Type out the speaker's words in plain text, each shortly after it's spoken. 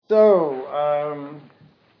So,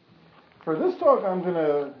 for this talk, I'm going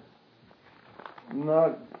to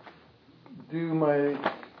not do my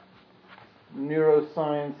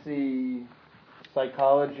neuroscience-y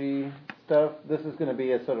psychology stuff. This is going to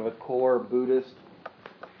be a sort of a core Buddhist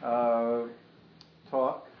talk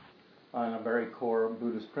on a very core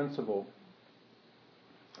Buddhist principle.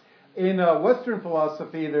 In Western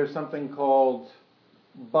philosophy, there's something called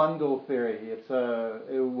bundle theory. It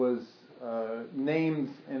was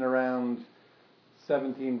named in around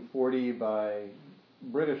 1740 by a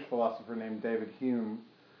British philosopher named David Hume.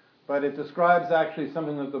 But it describes actually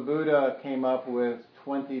something that the Buddha came up with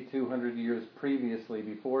 2,200 years previously,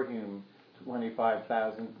 before Hume,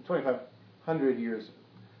 2,500 years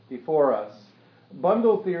before us.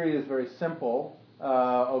 Bundle theory is very simple,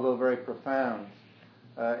 although very profound.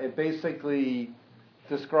 It basically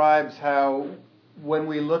describes how when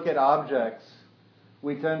we look at objects,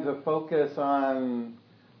 we tend to focus on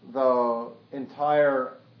the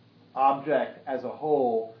entire object as a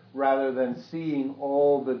whole rather than seeing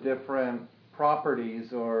all the different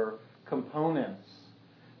properties or components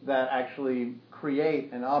that actually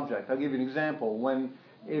create an object. I'll give you an example.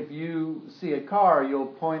 If you see a car, you'll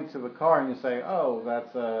point to the car and you say, "Oh,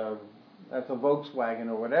 that's a Volkswagen,"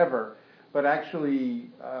 or whatever. But actually,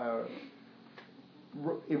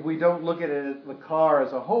 if we don't look at the car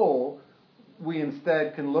as a whole, we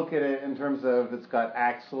instead can look at it in terms of it's got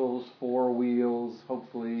axles, four wheels,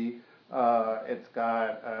 hopefully. It's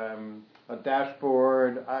got a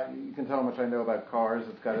dashboard. You can tell how much I know about cars.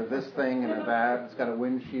 It's got this thing and a that. It's got a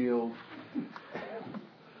windshield.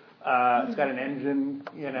 It's got an engine,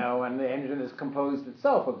 and the engine is composed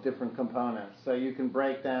itself of different components. So you can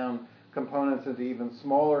break down components into even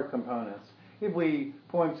smaller components. If we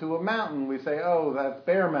point to a mountain, we say, "Oh, that's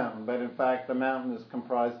Bear Mountain," but in fact the mountain is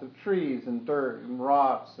comprised of trees and dirt and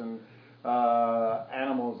rocks and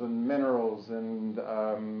animals and minerals, and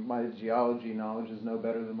my geology knowledge is no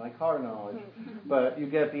better than my car knowledge. But you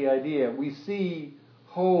get the idea. We see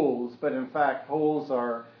wholes, but in fact wholes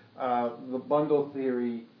are, the bundle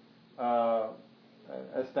theory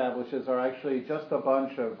establishes, are actually just a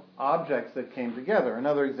bunch of objects that came together.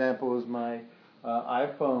 Another example is my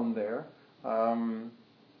iPhone there.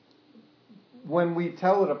 When we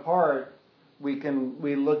tell it apart, we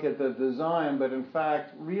look at the design, but in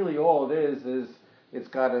fact, really all it is it's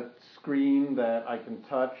got a screen that I can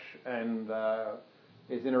touch and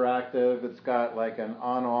is interactive. It's got like an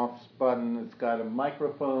on-off button. It's got a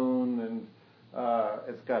microphone, and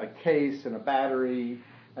it's got a case and a battery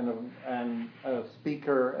and a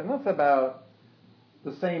speaker, and that's about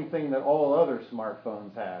the same thing that all other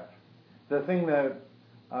smartphones have. The thing that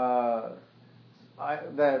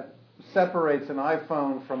separates an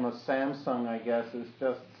iPhone from a Samsung, I guess, is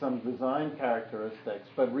just some design characteristics.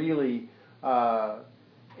 But really,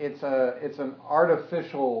 it's an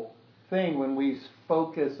artificial thing when we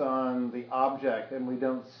focus on the object and we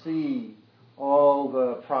don't see all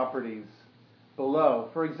the properties below.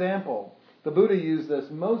 For example, the Buddha used this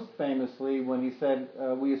most famously when he said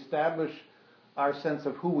we establish our sense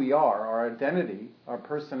of who we are, our identity, our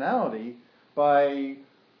personality, by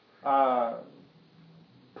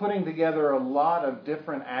putting together a lot of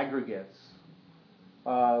different aggregates.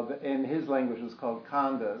 In his language, it's called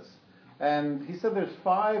khandhas. And he said there's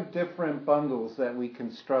 5 different bundles that we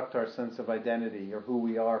construct our sense of identity, or who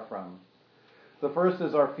we are, from. The first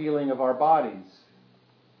is our feeling of our bodies.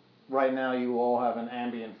 Right now you all have an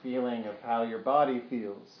ambient feeling of how your body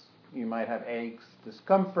feels. You might have aches,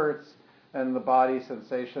 discomforts, and the body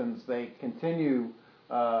sensations, they continue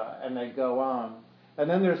and they go on. And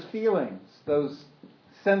then there's feelings, those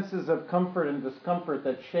senses of comfort and discomfort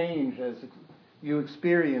that change as you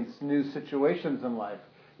experience new situations in life.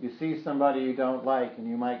 You see somebody you don't like and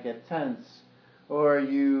you might get tense, or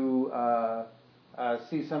you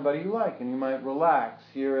see somebody you like and you might relax.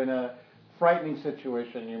 You're in a frightening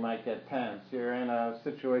situation, you might get tense. You're in a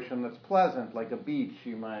situation that's pleasant, like a beach,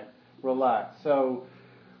 you might relax. So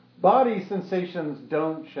body sensations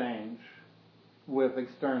don't change with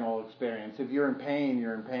external experience. If you're in pain,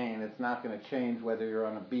 you're in pain. It's not going to change whether you're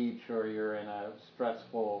on a beach or you're in a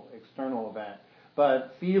stressful external event.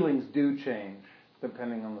 But feelings do change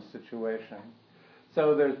depending on the situation.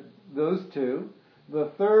 So there's those 2. The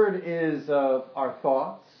third is our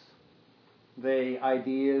thoughts, the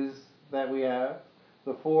ideas that we have.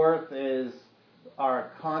 The fourth is our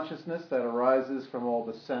consciousness that arises from all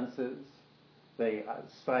the senses, the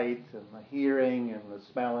sight and the hearing and the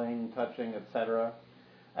smelling, touching, etc.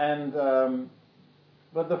 And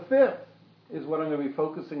but the fifth is what I'm going to be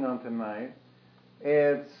focusing on tonight.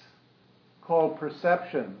 It's called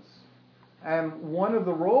perceptions. And one of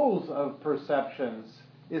the roles of perceptions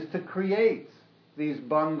is to create these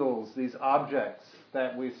bundles, these objects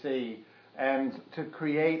that we see, and to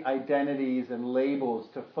create identities and labels,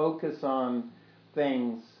 to focus on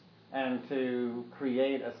things and to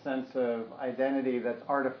create a sense of identity that's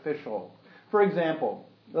artificial. For example,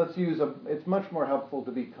 it's much more helpful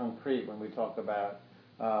to be concrete when we talk about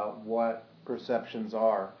what perceptions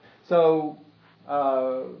are. So,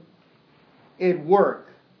 at work,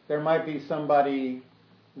 there might be somebody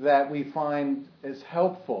that we find is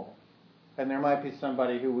helpful, and there might be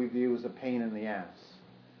somebody who we view as a pain in the ass.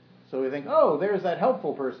 So we think, oh, there's that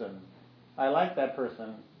helpful person. I like that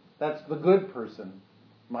person. That's the good person,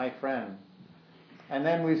 my friend. And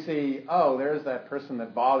then we see, oh, there's that person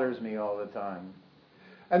that bothers me all the time.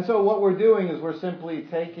 And so what we're doing is we're simply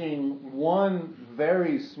taking one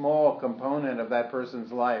very small component of that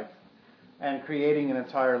person's life and creating an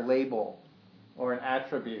entire label or an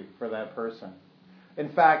attribute for that person. In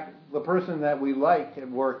fact, the person that we like at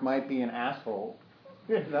work might be an asshole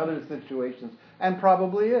in other situations, and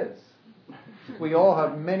probably is. We all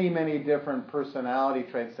have many, many different personality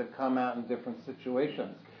traits that come out in different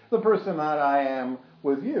situations. The person that I am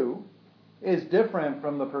with you is different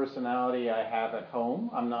from the personality I have at home.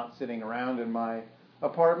 I'm not sitting around in my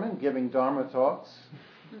apartment giving Dharma talks.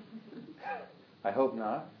 I hope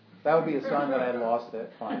not. That would be a sign that I lost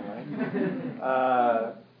it, finally.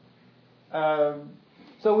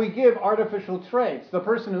 So we give artificial traits. The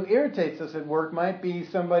person who irritates us at work might be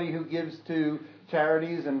somebody who gives to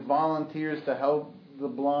charities and volunteers to help the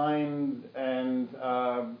blind and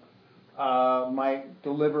might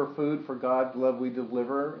deliver food for God's love we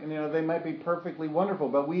deliver. And, they might be perfectly wonderful,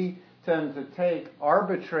 but we tend to take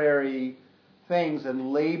arbitrary things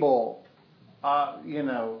and label,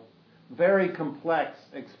 very complex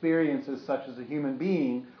experiences such as a human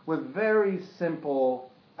being with very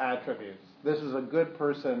simple attributes. This is a good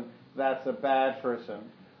person, that's a bad person.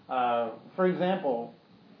 For example,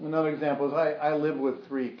 another example is I live with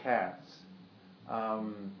 3 cats.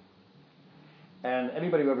 And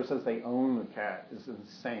anybody who ever says they own the cat is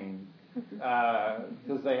insane.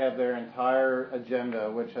 Because they have their entire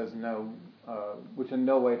agenda, which in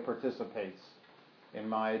no way participates in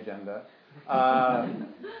my agenda.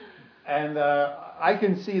 And I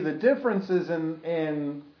can see the differences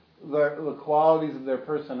in the qualities of their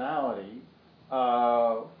personality,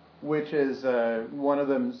 which is one of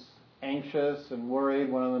them's anxious and worried,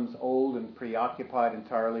 one of them's old and preoccupied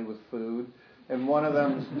entirely with food, and one of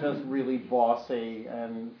them's just really bossy,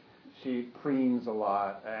 and she preens a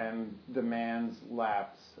lot and demands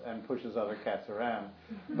laps and pushes other cats around.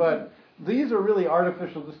 But these are really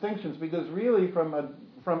artificial distinctions, because really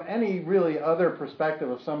from any really other perspective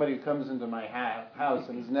of somebody who comes into my house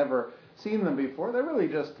and has never seen them before, they're really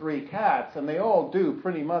just 3 cats, and they all do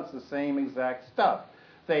pretty much the same exact stuff.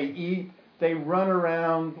 They eat, they run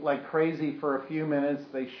around like crazy for a few minutes,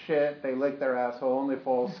 they shit, they lick their asshole, and they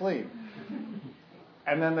fall asleep.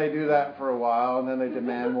 And then they do that for a while, and then they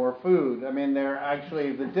demand more food. I mean,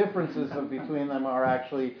 the differences between them are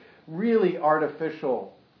actually really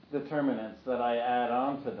artificial determinants that I add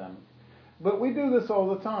on to them. But we do this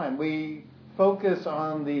all the time. We focus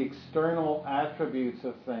on the external attributes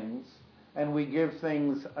of things, and we give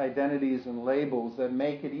things identities and labels that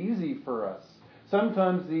make it easy for us.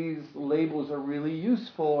 Sometimes these labels are really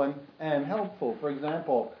useful and helpful. For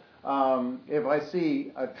example, if I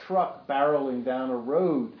see a truck barreling down a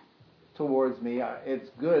road towards me, it's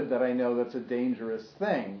good that I know that's a dangerous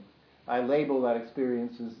thing. I label that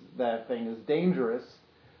thing as dangerous,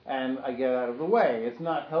 and I get out of the way. It's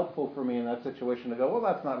not helpful for me in that situation to go, well,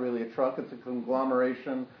 that's not really a truck, it's a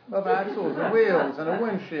conglomeration of axles and wheels and a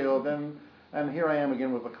windshield, and here I am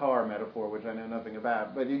again with a car metaphor, which I know nothing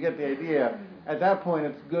about. But you get the idea. At that point,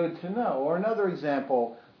 it's good to know. Or another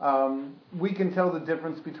example, we can tell the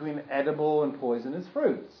difference between edible and poisonous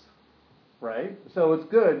fruits, right? So it's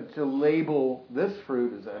good to label this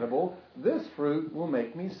fruit as edible. This fruit will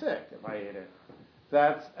make me sick if I eat it.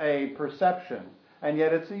 That's a perception, and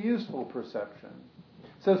yet it's a useful perception.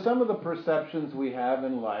 So some of the perceptions we have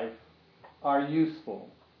in life are useful.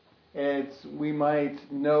 We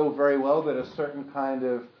might know very well that a certain kind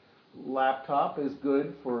of laptop is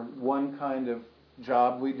good for one kind of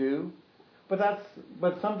job we do.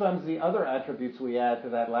 But sometimes the other attributes we add to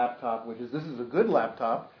that laptop, which is this is a good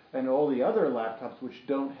laptop, and all the other laptops which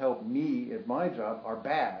don't help me at my job are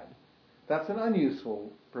bad. That's an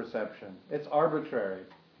unuseful perception. It's arbitrary.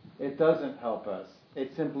 It doesn't help us.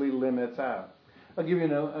 It simply limits out. I'll give you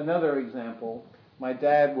another example. My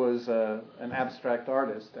dad was an abstract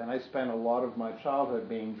artist, and I spent a lot of my childhood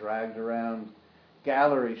being dragged around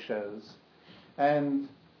gallery shows. And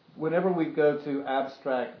whenever we'd go to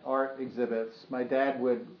abstract art exhibits, my dad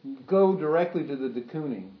would go directly to the de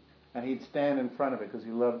Kooning, and he'd stand in front of it because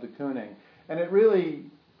he loved de Kooning. And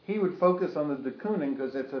he would focus on the de Kooning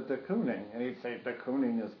because it's a de Kooning, and he'd say, de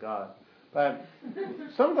Kooning is God. But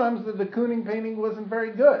sometimes the de Kooning painting wasn't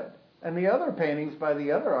very good, and the other paintings by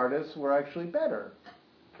the other artists were actually better.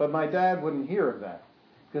 But my dad wouldn't hear of that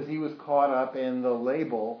because he was caught up in the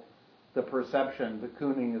label, the perception, de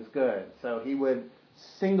Kooning is good. So he would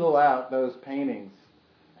single out those paintings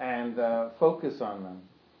and focus on them.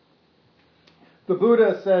 The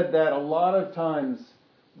Buddha said that a lot of times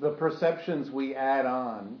the perceptions we add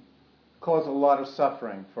on cause a lot of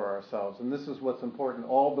suffering for ourselves. And this is what's important.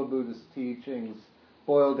 All the Buddhist teachings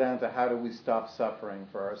boil down to how do we stop suffering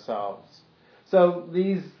for ourselves. So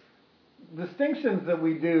these distinctions that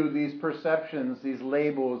we do, these perceptions, these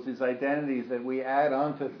labels, these identities that we add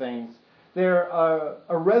onto things, they're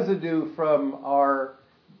a residue from our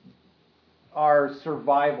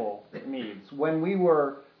survival needs. When we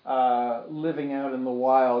were living out in the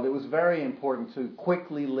wild, it was very important to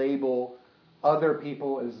quickly label other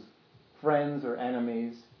people as friends or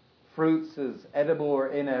enemies, fruits as edible or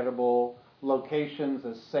inedible, locations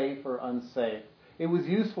as safe or unsafe. It was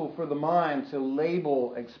useful for the mind to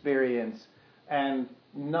label experience and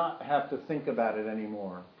not have to think about it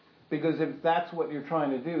anymore. Because if that's what you're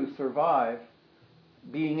trying to do, survive,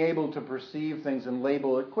 being able to perceive things and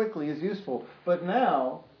label it quickly is useful. But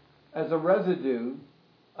now, as a residue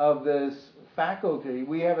of this faculty,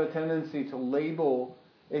 we have a tendency to label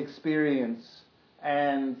experience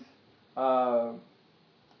and write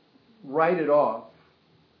it off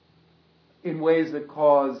in ways that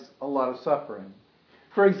cause a lot of suffering.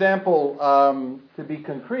 For example, to be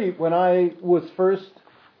concrete, when I was first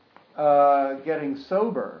getting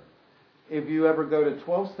sober, if you ever go to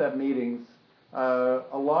 12-step meetings, a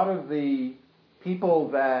lot of the people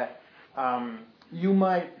that you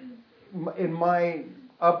might, in my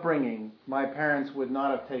upbringing, my parents would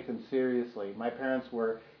not have taken seriously. My parents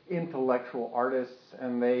were intellectual artists,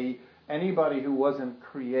 and anybody who wasn't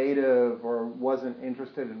creative or wasn't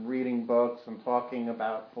interested in reading books and talking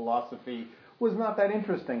about philosophy was not that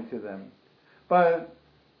interesting to them. But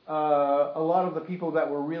a lot of the people that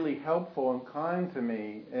were really helpful and kind to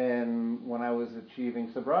me when I was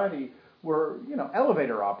achieving sobriety were,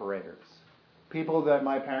 elevator operators. People that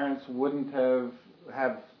my parents wouldn't have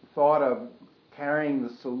thought of carrying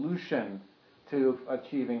the solution to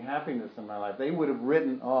achieving happiness in my life. They would have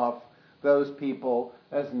written off those people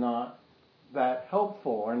as not that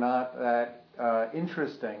helpful or not that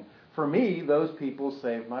interesting. For me, those people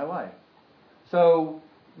saved my life. So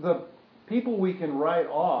the people we can write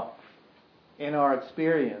off in our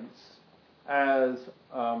experience as,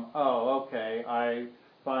 okay, I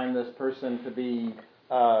find this person to be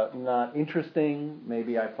not interesting.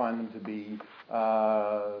 Maybe I find them to be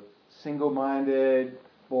single-minded,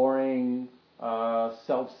 boring,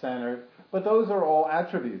 self-centered. But those are all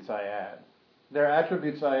attributes I add. They're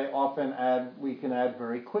attributes we can add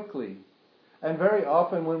very quickly. And very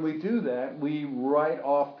often when we do that, we write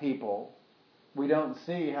off people. We don't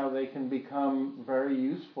see how they can become very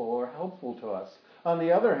useful or helpful to us. On the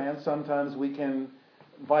other hand, sometimes we can,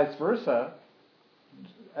 vice versa,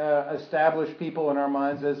 establish people in our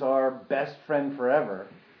minds as our best friend forever,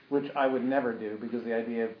 which I would never do because the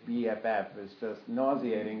idea of BFF is just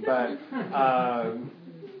nauseating.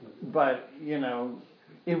 But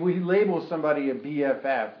if we label somebody a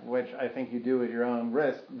BFF, which I think you do at your own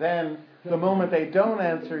risk, then the moment they don't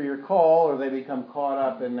answer your call or they become caught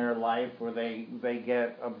up in their life or they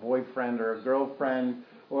get a boyfriend or a girlfriend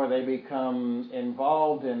or they become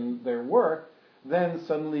involved in their work, then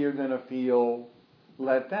suddenly you're going to feel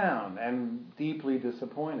let down and deeply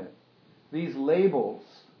disappointed. These labels,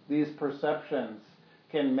 these perceptions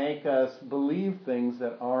can make us believe things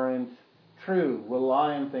that aren't true,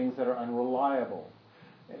 rely on things that are unreliable.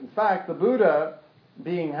 In fact, the Buddha,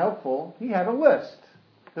 being helpful, he had a list.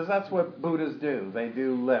 Because that's what Buddhas do. They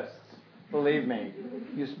do lists. Believe me.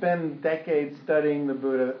 You spend decades studying the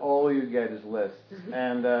Buddha, all you get is lists.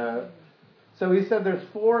 And so he said there's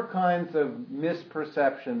 4 kinds of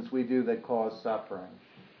misperceptions we do that cause suffering.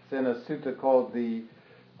 It's in a sutta called the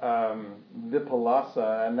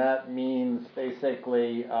Vipallasa, and that means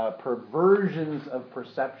basically perversions of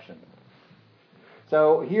perception.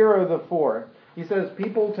 So here are the 4. He says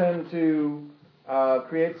people tend to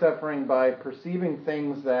create suffering by perceiving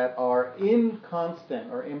things that are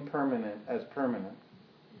inconstant or impermanent as permanent.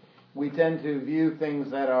 We tend to view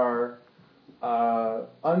things that are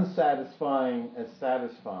unsatisfying as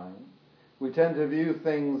satisfying. We tend to view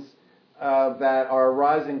things that are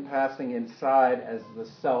arising, passing inside as the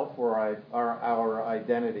self or our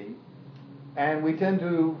identity. And we tend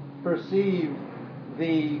to perceive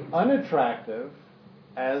the unattractive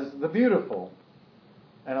as the beautiful.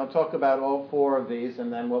 And I'll talk about all four of these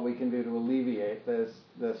and then what we can do to alleviate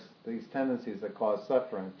these tendencies that cause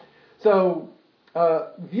suffering. So,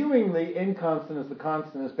 viewing the inconstant as the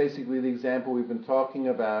constant is basically the example we've been talking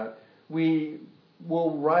about. We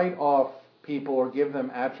will write off people or give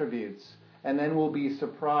them attributes, and then we'll be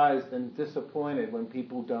surprised and disappointed when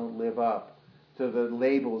people don't live up to the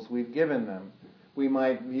labels we've given them. We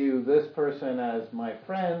might view this person as my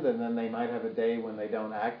friend, and then they might have a day when they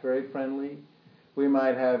don't act very friendly. We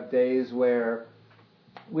might have days where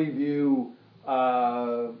we view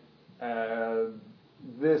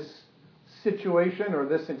this situation or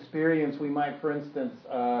this experience. We might, for instance,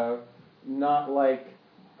 not like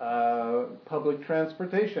public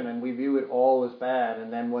transportation, and we view it all as bad,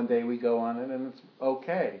 and then one day we go on it and it's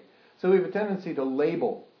okay. So we have a tendency to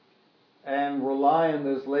label and rely on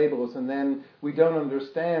those labels, and then we don't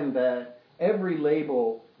understand that every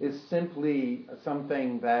label is simply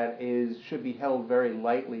something that should be held very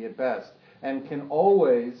lightly at best, and can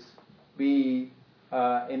always be,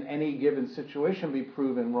 in any given situation, be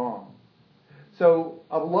proven wrong. So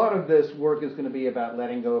a lot of this work is going to be about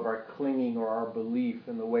letting go of our clinging or our belief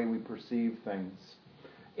in the way we perceive things.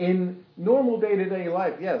 In normal day-to-day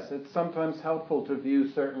life, yes, it's sometimes helpful to view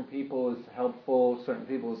certain people as helpful, certain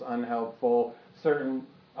people as unhelpful, certain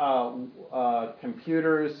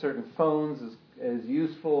computers, certain phones as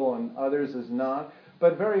useful, and others as not.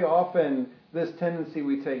 But very often, this tendency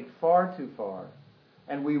we take far too far,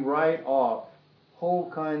 and we write off whole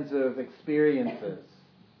kinds of experiences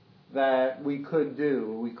that we could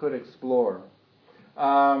do, we could explore.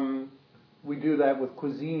 We do that with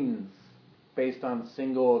cuisines based on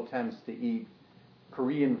single attempts to eat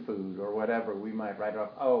Korean food or whatever. We might write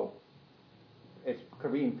off,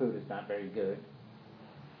 Korean food is not very good.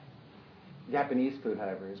 Japanese food,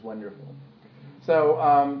 however, is wonderful.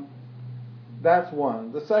 So that's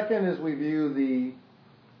one. The second is we view the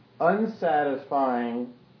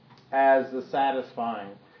unsatisfying as the satisfying.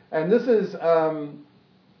 And this is,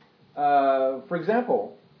 for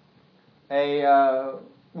example,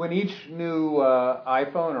 when each new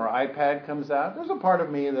iPhone or iPad comes out, there's a part of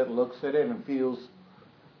me that looks at it and feels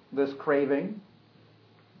this craving.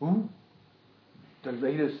 Ooh, the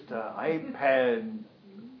latest iPad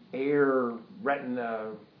Air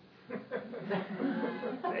Retina.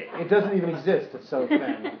 It doesn't even exist. It's so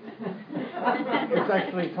thin. It's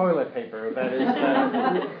actually toilet paper. That is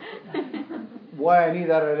why I need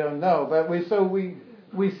that. I don't know. But we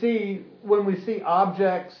see, when we see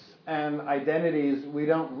objects and identities, we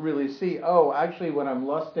don't really see, actually what I'm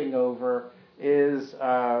lusting over is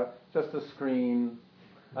just a screen,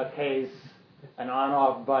 a case, an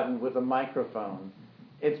on-off button with a microphone.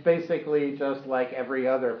 It's basically just like every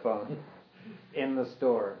other phone in the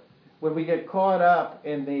store. When we get caught up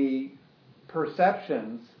in the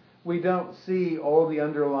perceptions, we don't see all the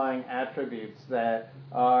underlying attributes that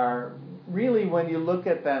are really, when you look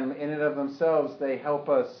at them in and of themselves, they help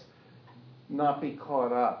us not be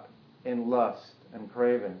caught up in lust and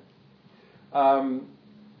craving.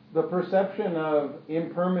 The perception of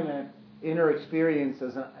impermanent inner experience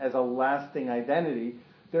as a lasting identity,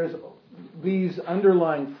 there's these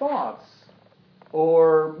underlying thoughts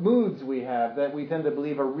or moods we have that we tend to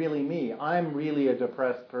believe are really me. I'm really a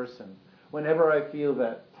depressed person. Whenever I feel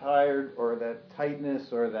that tired or that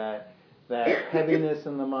tightness or that heaviness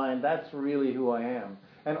in the mind, that's really who I am.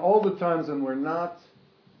 And all the times when we're not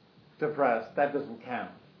depressed, that doesn't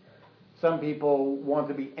count. Some people want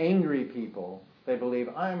to be angry people. They believe,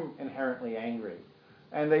 I'm inherently angry.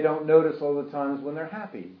 And they don't notice all the times when they're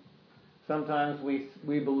happy. Sometimes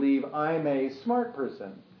we believe I'm a smart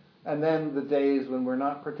person. And then the days when we're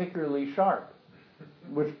not particularly sharp,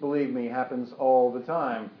 which, believe me, happens all the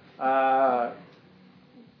time, that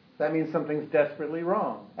means something's desperately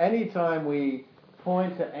wrong. Anytime we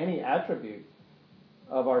point to any attribute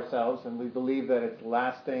of ourselves and we believe that it's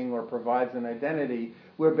lasting or provides an identity,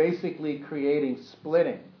 we're basically creating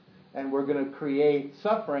splitting. And we're going to create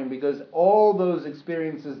suffering because all those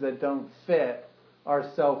experiences that don't fit our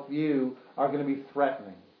self-view are going to be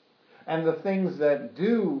threatening. And the things that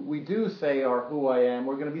we do say are who I am,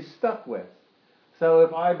 we're going to be stuck with. So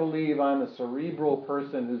if I believe I'm a cerebral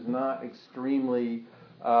person who's not extremely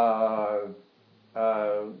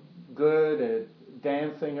good at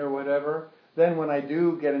dancing or whatever, then when I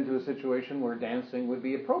do get into a situation where dancing would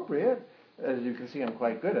be appropriate, as you can see I'm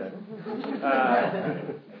quite good at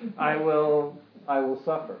it, I will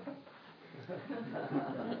suffer.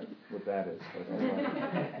 What that is. But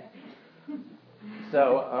anyway.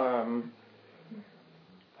 So,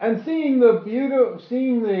 and seeing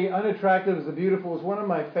the unattractive as the beautiful is one of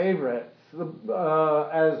my favorites.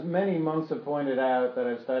 As many monks have pointed out that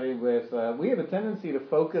I've studied with, we have a tendency to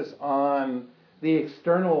focus on the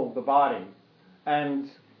external, the body, and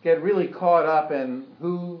get really caught up in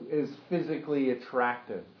who is physically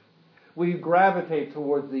attractive. We gravitate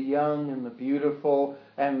towards the young and the beautiful,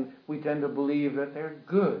 and we tend to believe that they're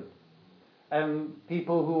good. And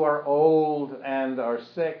people who are old and are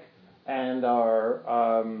sick and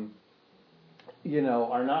are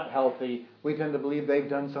not healthy, we tend to believe they've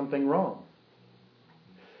done something wrong.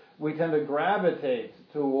 We tend to gravitate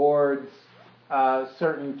towards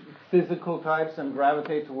certain physical types and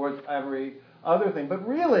gravitate towards every other thing. But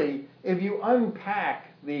really, if you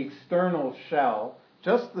unpack the external shell,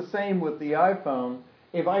 just the same with the iPhone,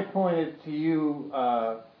 if I pointed to you,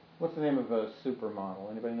 what's the name of a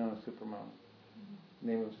supermodel? Anybody know a supermodel?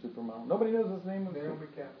 Name of a supermodel? Nobody knows his name? Naomi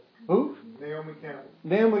Campbell. Who? Naomi Campbell.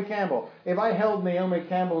 Naomi Campbell. If I held Naomi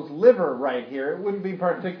Campbell's liver right here, it wouldn't be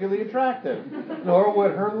particularly attractive. Nor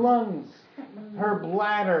would her lungs. Her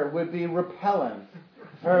bladder would be repellent.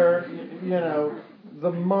 Her,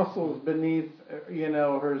 the muscles beneath,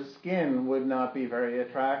 her skin would not be very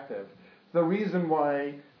attractive. The reason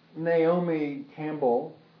why Naomi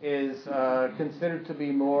Campbell is considered to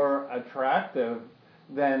be more attractive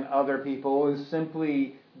than other people is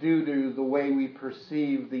simply due to the way we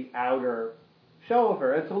perceive the outer shell of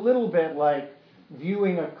her. It's a little bit like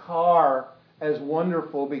viewing a car as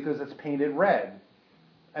wonderful because it's painted red.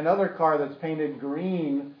 Another car that's painted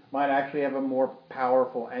green might actually have a more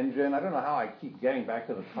powerful engine. I don't know how I keep getting back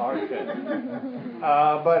to the car shit.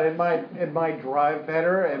 But it might drive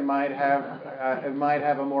better. It might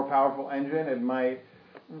have a more powerful engine. It might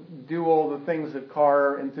do all the things that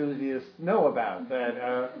car enthusiasts know about.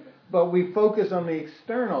 But we focus on the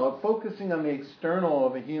external. Focusing on the external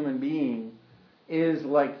of a human being is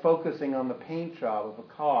like focusing on the paint job of a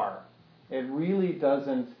car. It really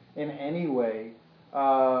doesn't in any way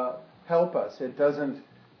help us. It doesn't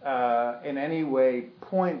in any way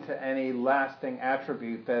point to any lasting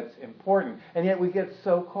attribute that's important. And yet we get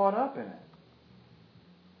so caught up in it.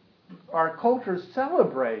 Our culture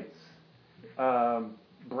celebrates Brangelina.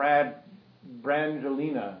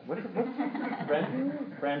 What's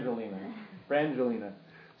Brangelina.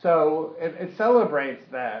 So it celebrates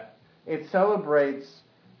that. It celebrates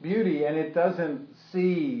beauty, and it doesn't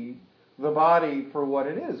see the body for what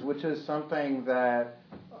it is, which is something that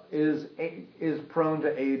is prone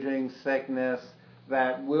to aging, sickness,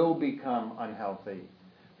 that will become unhealthy,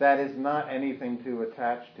 that is not anything to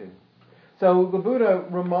attach to. So the Buddha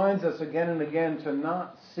reminds us again and again to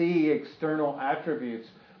not see external attributes,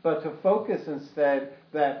 but to focus instead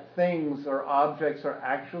that things or objects are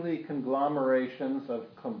actually conglomerations of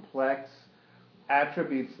complex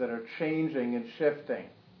attributes that are changing and shifting.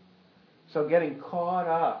 So getting caught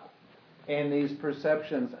up in these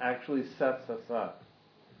perceptions actually sets us up.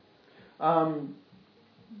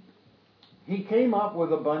 He came up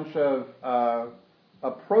with a bunch of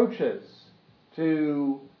approaches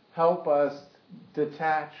to help us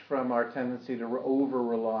detach from our tendency to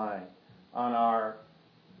over-rely on our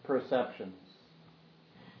perceptions.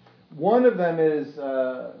 One of them is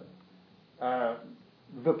vipassana,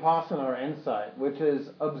 or insight, which is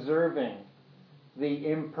observing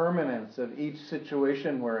the impermanence of each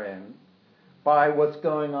situation we're in by what's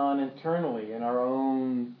going on internally in our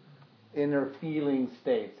own inner feeling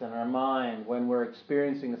states in our mind when we're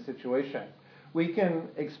experiencing a situation. We can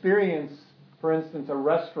experience, for instance, a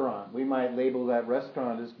restaurant. We might label that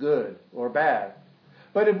restaurant as good or bad.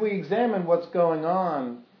 But if we examine what's going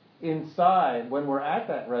on inside when we're at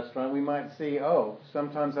that restaurant, we might see,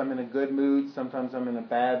 sometimes I'm in a good mood, sometimes I'm in a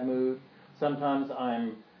bad mood, sometimes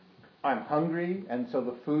I'm hungry and so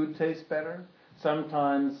the food tastes better,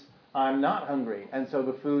 sometimes I'm not hungry and so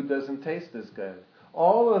the food doesn't taste as good.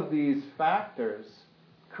 All of these factors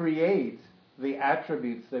create the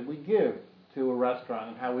attributes that we give to a restaurant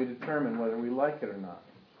and how we determine whether we like it or not.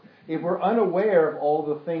 If we're unaware of all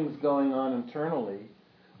the things going on internally,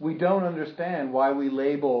 we don't understand why we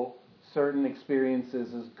label certain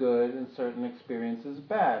experiences as good and certain experiences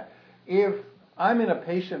bad. If I'm in a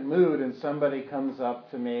patient mood and somebody comes up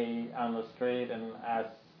to me on the street and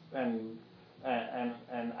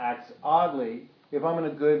acts oddly, if I'm in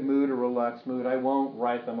a good mood or relaxed mood, I won't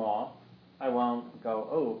write them off. I won't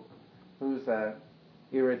go, who's that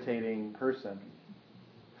irritating person?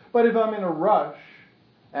 But if I'm in a rush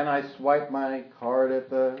and I swipe my card at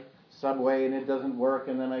the subway and it doesn't work,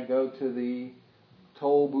 and then I go to the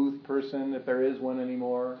toll booth person, if there is one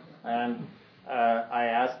anymore, and I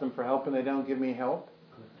ask them for help and they don't give me help,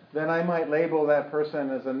 then I might label that person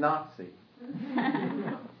as a Nazi.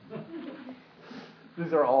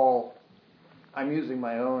 These are all, I'm using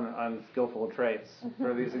my own unskillful traits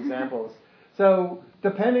for these examples. So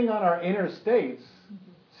depending on our inner states,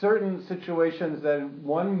 certain situations that in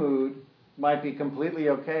one mood might be completely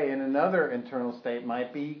okay and another internal state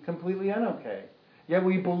might be completely unokay. Yet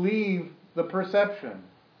we believe the perception.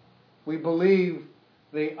 We believe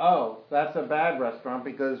that's a bad restaurant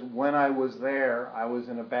because when I was there, I was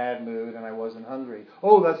in a bad mood and I wasn't hungry.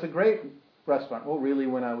 Oh, that's a great restaurant. Well, really,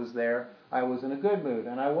 when I was there, I was in a good mood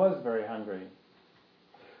and I was very hungry.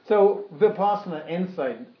 So Vipassana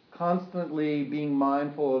insight, constantly being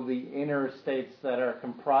mindful of the inner states that are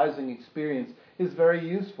comprising experience, is very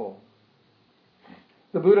useful.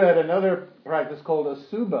 The Buddha had another practice called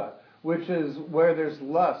asubha, which is where there's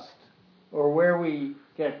lust, or where we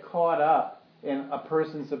get caught up in a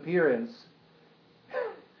person's appearance,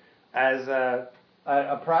 as a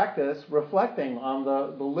practice reflecting on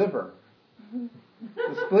the liver,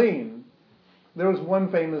 the spleen. There was one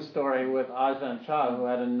famous story with Ajahn Chah, who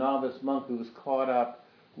had a novice monk who was caught up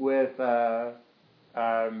with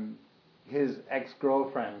his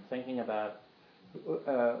ex-girlfriend, thinking about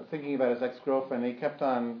his ex-girlfriend. He kept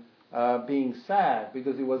on being sad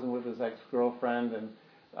because he wasn't with his ex-girlfriend, and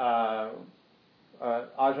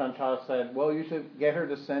Ajahn Chah said, well, you should get her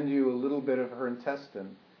to send you a little bit of her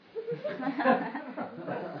intestine.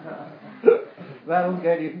 That'll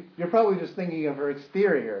get you. You're probably just thinking of her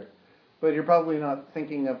exterior, but you're probably not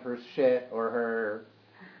thinking of her shit or her,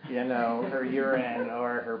 her urine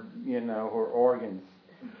or her, her organs.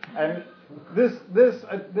 And this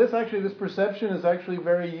perception is actually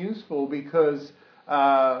very useful because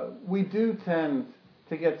we do tend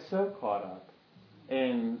to get so caught up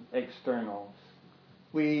in externals.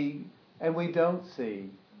 We don't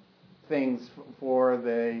see things for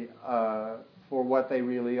what they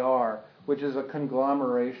really are, which is a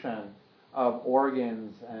conglomeration of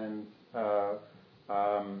organs and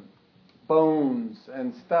bones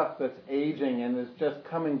and stuff that's aging and is just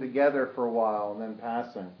coming together for a while and then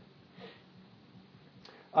passing.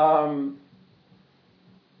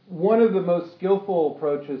 One of the most skillful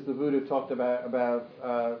approaches the Buddha talked about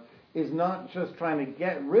is not just trying to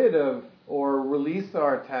get rid of or release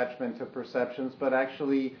our attachment to perceptions, but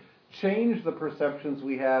actually change the perceptions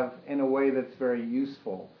we have in a way that's very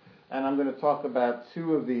useful. And I'm going to talk about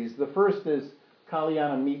two of these. The first is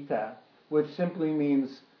Kalyanamitta, which simply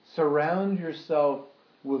means surround yourself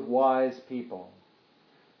with wise people.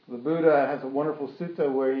 The Buddha has a wonderful sutta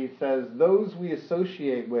where he says, those we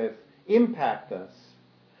associate with impact us,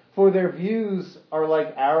 for their views are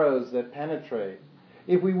like arrows that penetrate.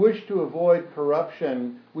 If we wish to avoid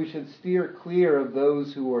corruption, we should steer clear of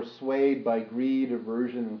those who are swayed by greed,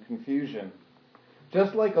 aversion, and confusion.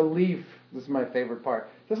 Just like a leaf, this is my favorite part,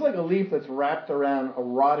 just like a leaf that's wrapped around a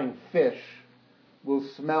rotting fish will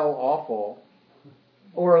smell awful,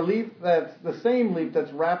 or a leaf the same leaf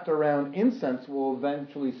that's wrapped around incense will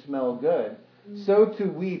eventually smell good, so too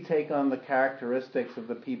we take on the characteristics of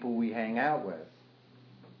the people we hang out with.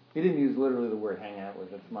 He didn't use literally the word hang out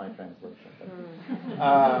with, it's my translation.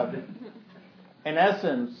 In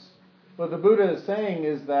essence, what the Buddha is saying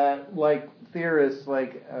is that, like theorists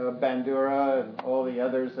like Bandura and all the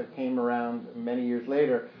others that came around many years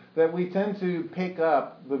later, that we tend to pick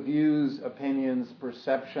up the views, opinions,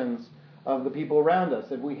 perceptions of the people around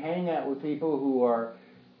us. If we hang out with people who are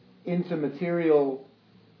into material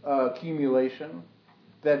accumulation,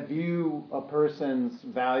 that view a person's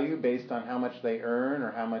value based on how much they earn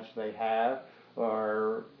or how much they have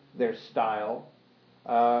or their style,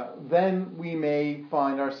 then we may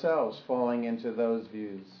find ourselves falling into those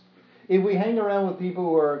views. If we hang around with people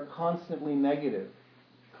who are constantly negative,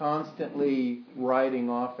 constantly writing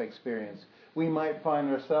off experience, we might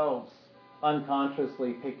find ourselves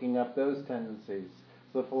unconsciously picking up those tendencies.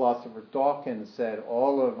 The philosopher Dawkins said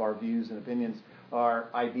all of our views and opinions are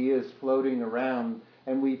ideas floating around,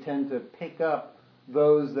 and we tend to pick up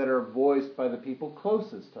those that are voiced by the people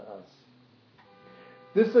closest to us.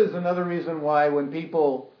 This is another reason why when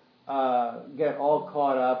people get all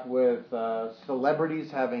caught up with celebrities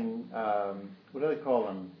having, what do they call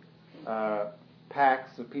them?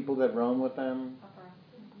 Packs of people that roam with them?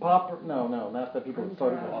 No, not the people that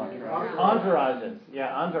photograph. Entourages. Yeah,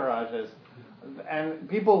 entourages. And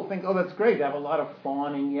people think, oh, that's great to have a lot of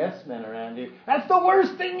fawning yes men around you. That's the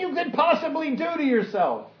worst thing you could possibly do to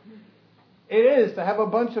yourself. It is to have a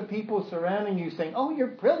bunch of people surrounding you saying, oh, you're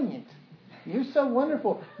brilliant. You're so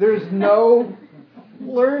wonderful. There's no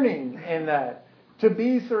learning in that. To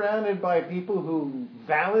be surrounded by people who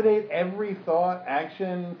validate every thought,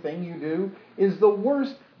 action, thing you do is the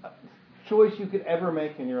worst choice you could ever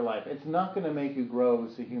make in your life. It's not going to make you grow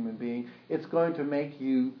as a human being. It's going to make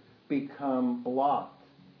you become blocked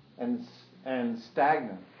and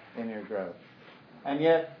stagnant in your growth. And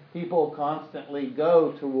yet, people constantly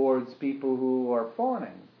go towards people who are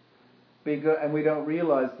fawning. And we don't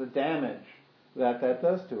realize the damage that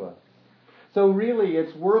does to us. So really,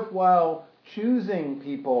 it's worthwhile choosing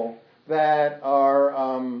people that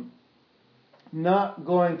are not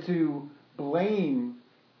going to blame.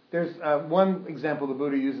 There's one example the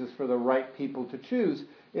Buddha uses for the right people to choose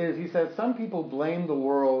is he says some people blame the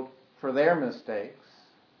world for their mistakes,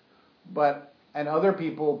 and other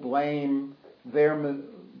people blame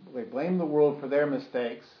the world for their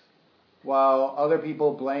mistakes, while other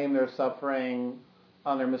people blame their suffering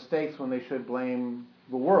on their mistakes when they should blame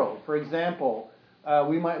the world. For example,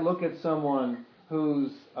 we might look at someone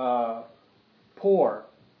who's poor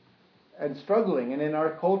and struggling, and in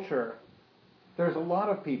our culture, there's a lot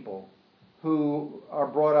of people who are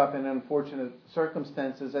brought up in unfortunate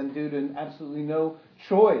circumstances and due to absolutely no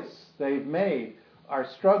choice they've made are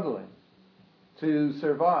struggling to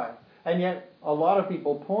survive. And yet a lot of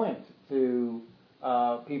people point to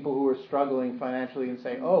people who are struggling financially and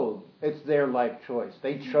say, oh, it's their life choice.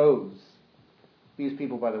 They chose. These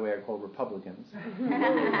people, by the way, are called Republicans.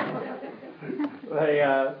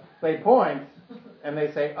 They point and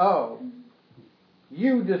they say, oh,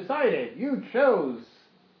 you decided, you chose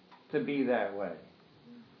to be that way.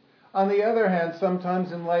 On the other hand,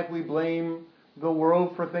 sometimes in life we blame the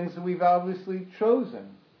world for things that we've obviously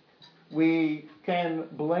chosen. We can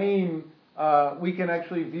blame, we can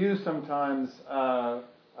actually view sometimes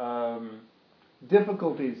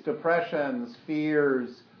difficulties, depressions, fears,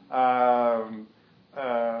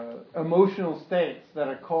 emotional states that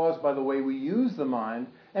are caused by the way we use the mind,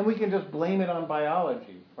 and we can just blame it on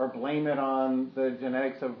biology or blame it on the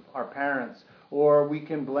genetics of our parents, or we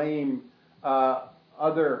can blame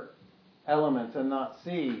other elements and not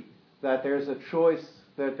see that there's a choice,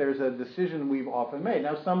 that there's a decision we've often made.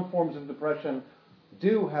 Now, some forms of depression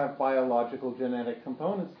do have biological genetic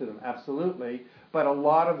components to them, absolutely, but a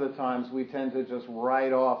lot of the times we tend to just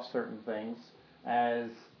write off certain things as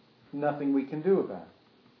nothing we can do about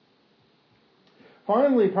it.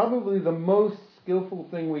 Finally, probably the most skillful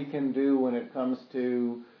thing we can do when it comes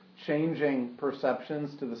to changing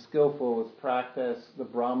perceptions to the skillful is practice the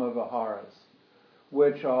Brahma Viharas,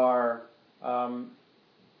 which are,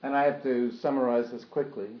 and I have to summarize this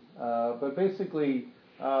quickly, but basically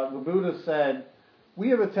the Buddha said, we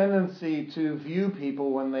have a tendency to view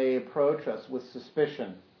people when they approach us with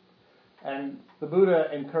suspicion. And the Buddha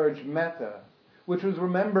encouraged metta, which was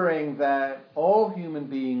remembering that all human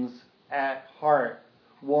beings at heart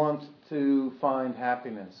want to find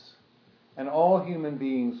happiness. And all human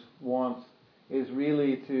beings want is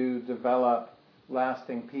really to develop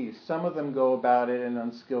lasting peace. Some of them go about it in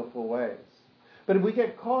unskillful ways. But if we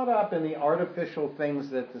get caught up in the artificial things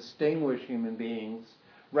that distinguish human beings,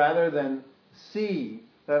 rather than see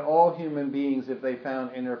that all human beings, if they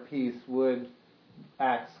found inner peace, would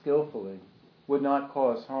act skillfully, would not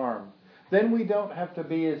cause harm, then we don't have to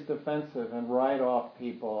be as defensive and write off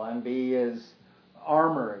people and be as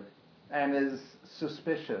armored and as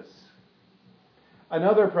suspicious.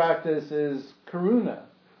 Another practice is karuna,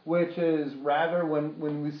 which is rather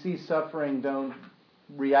when we see suffering, don't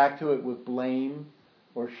react to it with blame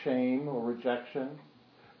or shame or rejection,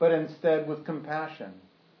 but instead with compassion.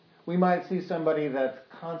 We might see somebody that's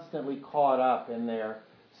constantly caught up in their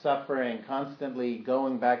suffering, constantly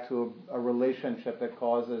going back to a relationship that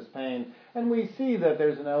causes pain, and we see that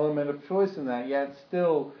there's an element of choice in that, yet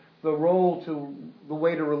still the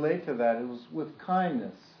way to relate to that is with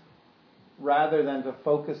kindness, rather than to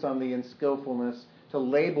focus on the unskillfulness, to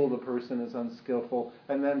label the person as unskillful,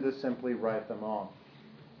 and then to simply write them off.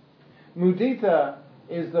 Mudita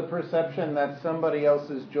is the perception that somebody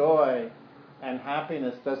else's joy and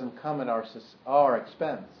happiness doesn't come at our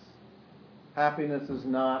expense. Happiness is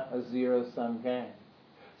not a zero-sum game.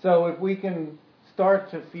 So if we can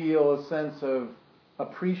start to feel a sense of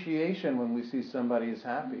appreciation when we see somebody is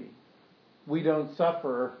happy, we don't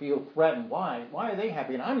suffer or feel threatened. Why? Why are they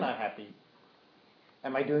happy and I'm not happy?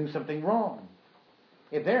 Am I doing something wrong?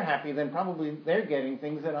 If they're happy, then probably they're getting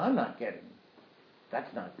things that I'm not getting.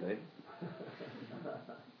 That's not good.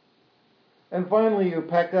 And finally,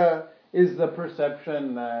 upekkha is the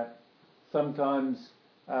perception that sometimes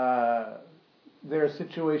there are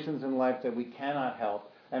situations in life that we cannot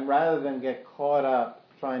help, and rather than get caught up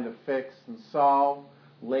trying to fix and solve,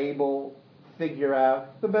 label, figure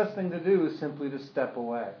out, the best thing to do is simply to step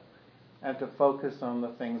away and to focus on the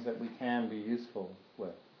things that we can be useful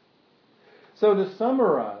with. So to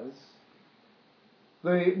summarize,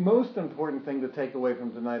 The most important thing to take away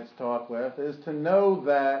from tonight's talk with is to know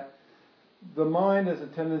that the mind has a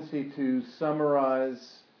tendency to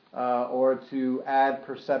summarize or to add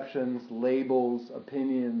perceptions, labels,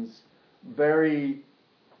 opinions, very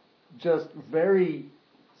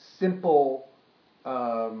simple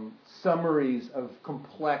summaries of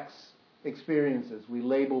complex experiences. We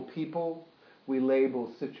label people, we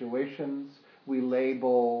label situations, we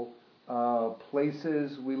label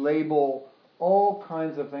places, we label all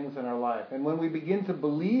kinds of things in our life. And when we begin to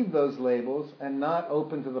believe those labels and not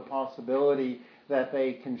open to the possibility that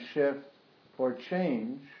they can shift or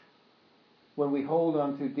change, when we hold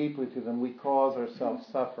on too deeply to them, we cause ourselves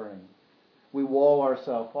suffering. We wall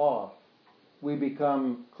ourselves off. We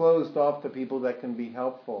become closed off to people that can be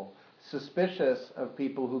helpful, suspicious of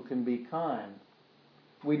people who can be kind.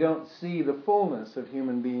 We don't see the fullness of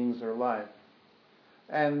human beings or life.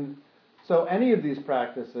 And so any of these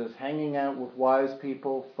practices, hanging out with wise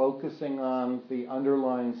people, focusing on the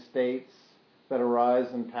underlying states that arise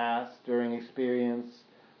and pass during experience,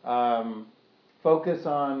 focus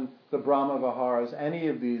on the Brahma Viharas, any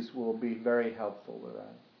of these will be very helpful with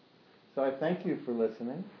that. So I thank you for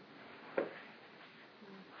listening.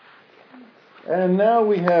 And now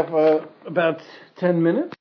we have about 10 minutes.